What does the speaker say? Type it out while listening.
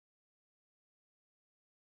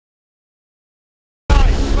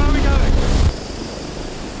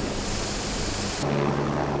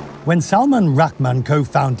When Salman Rahman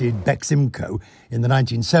co-founded BEXIMCO in the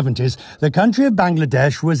 1970s, the country of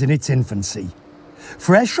Bangladesh was in its infancy.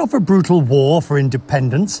 Fresh off a brutal war for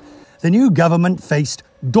independence, the new government faced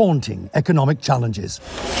daunting economic challenges.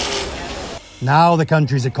 Now the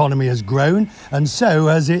country's economy has grown, and so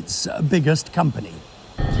has its biggest company.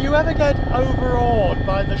 Do you ever get overawed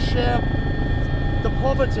by the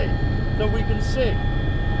poverty that we can see?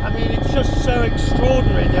 I mean, it's just so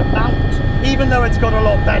extraordinary, the amount, even though it's got a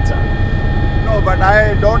lot better. No, but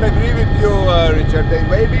I don't agree with you, Richard.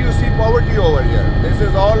 Where do you see poverty over here? This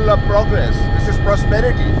is all progress. This is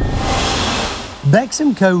prosperity.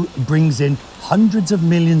 BEXIMCO brings in hundreds of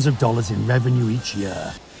millions of dollars in revenue each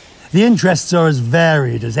year. The interests are as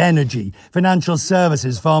varied as energy, financial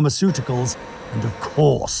services, pharmaceuticals, and of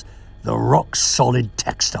course, the rock-solid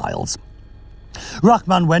textiles.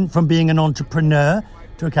 Rahman went from being an entrepreneur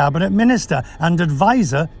to a cabinet minister and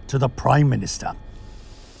advisor to the Prime Minister.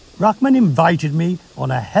 Rahman invited me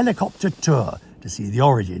on a helicopter tour to see the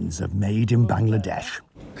origins of Made in Bangladesh.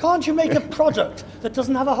 Can't you make a product that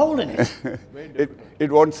doesn't have a hole in it?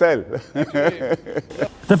 It won't sell.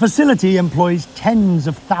 The facility employs tens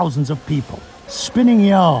of thousands of people, spinning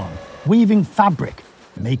yarn, weaving fabric,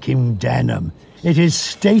 making denim. It is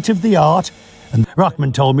state-of-the-art, and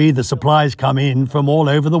Rahman told me the supplies come in from all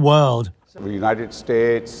over the world. The United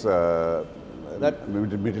States,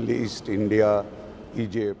 Middle East, India,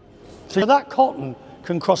 Egypt. So that cotton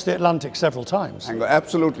can cross the Atlantic several times?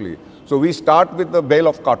 Absolutely. So we start with the bale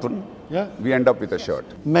of cotton, yeah. We end up with a shirt.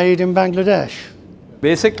 Made in Bangladesh.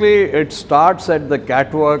 Basically, it starts at the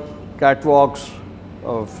catwalks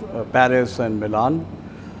of Paris and Milan,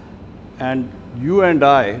 and you and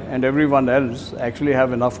I and everyone else actually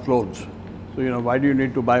have enough clothes. So, why do you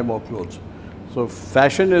need to buy more clothes? So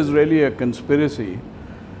fashion is really a conspiracy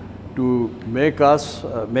to make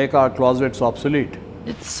our closets obsolete.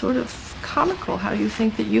 It's sort of comical how you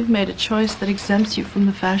think that you've made a choice that exempts you from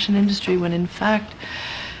the fashion industry when in fact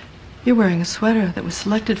you're wearing a sweater that was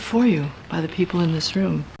selected for you by the people in this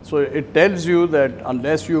room. So it tells you that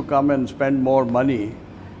unless you come and spend more money,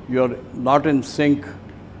 you're not in sync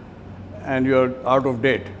and you're out of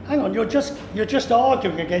date. Hang on, you're just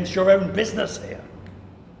arguing against your own business here.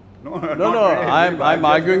 No, I'm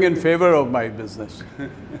arguing in favor of my business.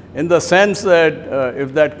 In the sense that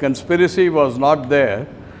if that conspiracy was not there,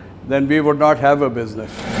 then we would not have a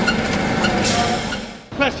business.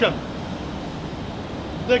 Question.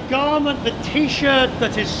 The garment, the t-shirt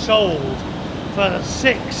that is sold for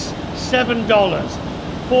 $6, $7,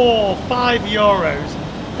 €4, €5,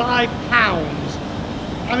 £5,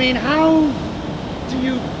 I mean, how do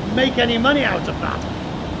you make any money out of that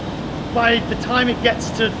by the time it gets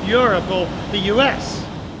to Europe or the US?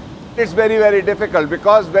 It's very, very difficult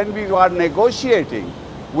because when we are negotiating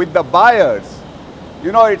with the buyers,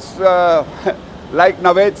 it's like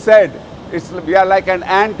Naved said, we are like an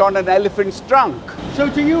ant on an elephant's trunk. So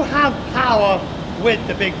do you have power with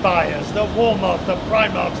the big buyers, the Walmart, the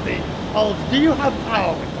Primarks, do you have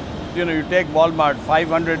power with them? You take Walmart,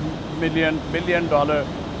 $500 million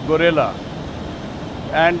gorilla,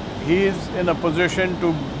 and he's in a position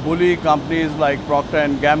to bully companies like Procter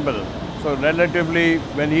 & Gamble. So relatively,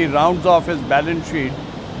 when he rounds off his balance sheet,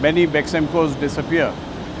 many BEXIMCOs disappear.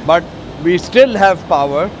 But we still have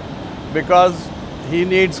power because he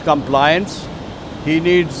needs compliance, he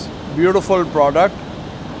needs beautiful product,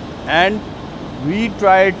 and we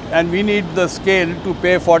need the scale to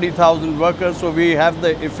pay 40,000 workers, so we have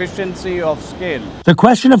the efficiency of scale. The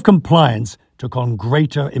question of compliance took on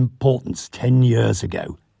greater importance 10 years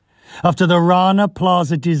ago, after the Rana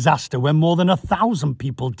Plaza disaster when more than 1,000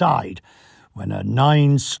 people died when a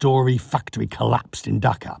 9-story factory collapsed in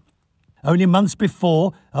Dhaka. Only months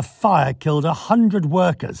before, a fire killed 100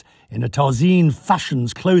 workers in a Tarzine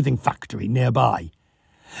Fashions clothing factory nearby.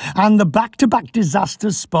 And the back-to-back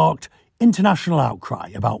disasters sparked international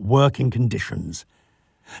outcry about working conditions.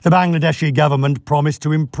 The Bangladeshi government promised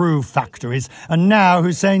to improve factories, and now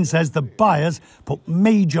Hussain says the buyers put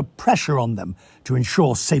major pressure on them to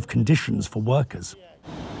ensure safe conditions for workers.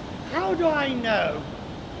 How do I know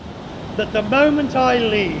that the moment I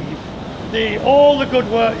leave, all the good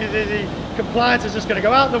work, the compliance is just going to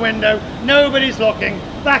go out the window, nobody's looking,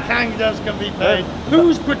 backhangers can be paid?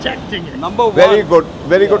 Who's protecting it? Number one.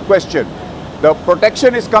 Very good question. The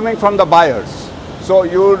protection is coming from the buyers. So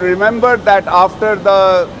you remember that after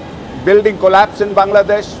the building collapse in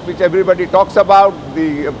Bangladesh, which everybody talks about,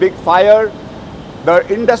 the big fire, the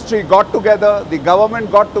industry got together, the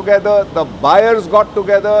government got together, the buyers got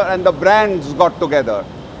together, and the brands got together.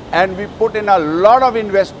 And we put in a lot of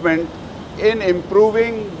investment in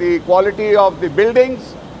improving the quality of the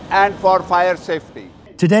buildings and for fire safety.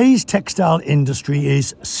 Today's textile industry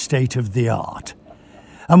is state-of-the-art.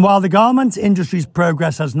 And while the garment industry's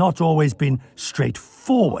progress has not always been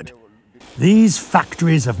straightforward, these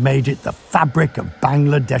factories have made it the fabric of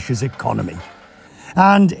Bangladesh's economy.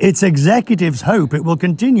 And its executives hope it will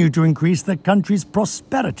continue to increase the country's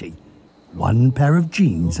prosperity, one pair of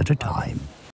jeans at a time.